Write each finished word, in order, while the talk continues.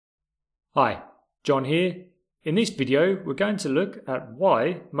Hi, John here. In this video we're going to look at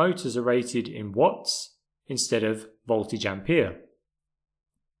why motors are rated in watts instead of voltage ampere.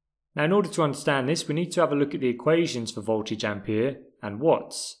 Now in order to understand this we need to have a look at the equations for voltage ampere and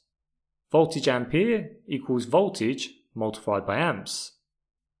watts. Voltage ampere equals voltage multiplied by amps.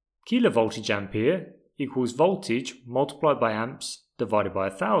 Kilovoltage ampere equals voltage multiplied by amps divided by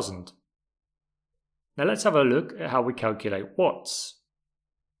 1000. Now let's have a look at how we calculate watts.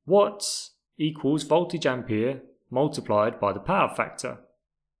 Watts equals voltage ampere multiplied by the power factor.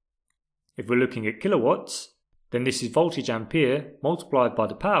 If we're looking at kilowatts, then this is voltage ampere multiplied by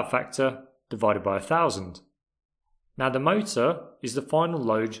the power factor divided by 1000. Now the motor is the final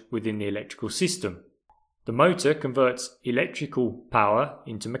load within the electrical system. The motor converts electrical power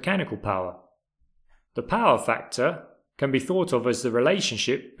into mechanical power. The power factor can be thought of as the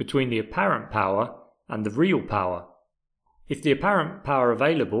relationship between the apparent power and the real power. If the apparent power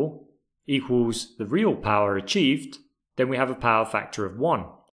available equals the real power achieved, then we have a power factor of 1.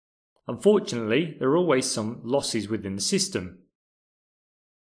 Unfortunately, there are always some losses within the system.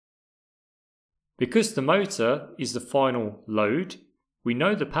 Because the motor is the final load, we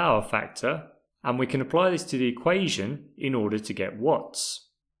know the power factor and we can apply this to the equation in order to get watts.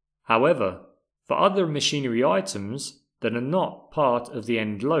 However, for other machinery items that are not part of the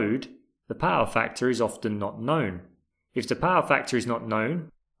end load, the power factor is often not known. If the power factor is not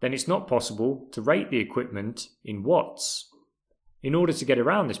known, then it's not possible to rate the equipment in watts. In order to get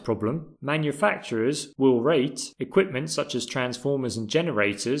around this problem, manufacturers will rate equipment such as transformers and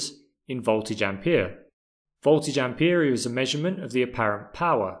generators in voltage ampere. Voltage ampere is a measurement of the apparent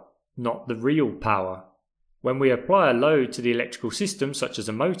power, not the real power. When we apply a load to the electrical system such as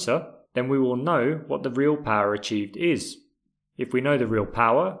a motor, then we will know what the real power achieved is. If we know the real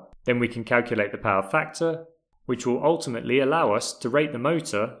power, then we can calculate the power factor, which will ultimately allow us to rate the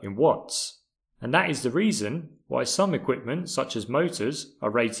motor in watts. And that is the reason why some equipment such as motors are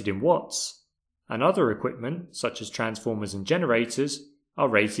rated in watts, and other equipment such as transformers and generators are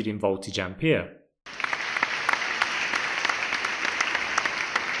rated in voltage ampere.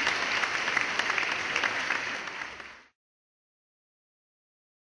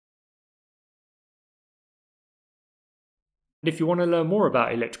 And if you want to learn more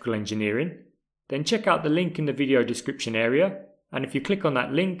about electrical engineering, then check out the link in the video description area, and if you click on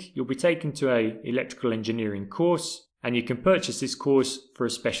that link you'll be taken to an electrical engineering course and you can purchase this course for a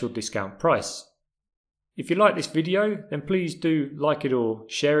special discount price. If you like this video then please do like it or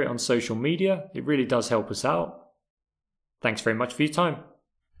share it on social media, it really does help us out. Thanks very much for your time.